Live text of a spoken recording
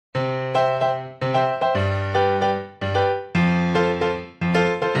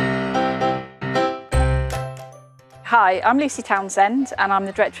Hi, I'm Lucy Townsend and I'm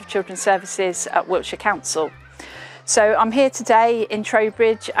the Director of Children's Services at Wiltshire Council. So I'm here today in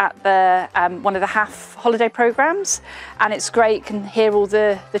Trowbridge at the one of the HAF holiday programmes, and it's great. You can hear all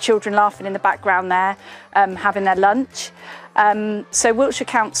the children laughing in the background there, having their lunch. So Wiltshire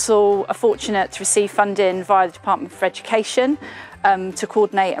Council are fortunate to receive funding via the Department for Education to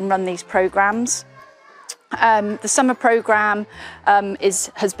coordinate and run these programmes. The summer programme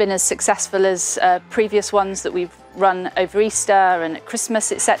has been as successful as previous ones that we've run over Easter and at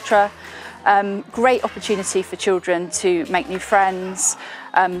Christmas, etc. Great opportunity for children to make new friends,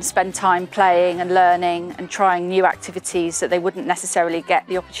 spend time playing and learning and trying new activities that they wouldn't necessarily get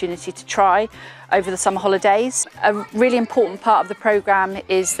the opportunity to try over the summer holidays. A really important part of the programme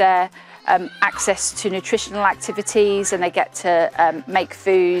is their access to nutritional activities, and they get to make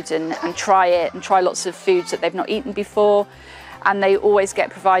food and try it and try lots of foods that they've not eaten before. And they always get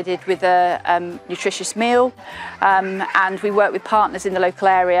provided with a nutritious meal, and we work with partners in the local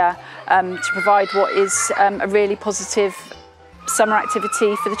area to provide what is a really positive summer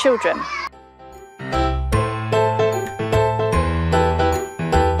activity for the children.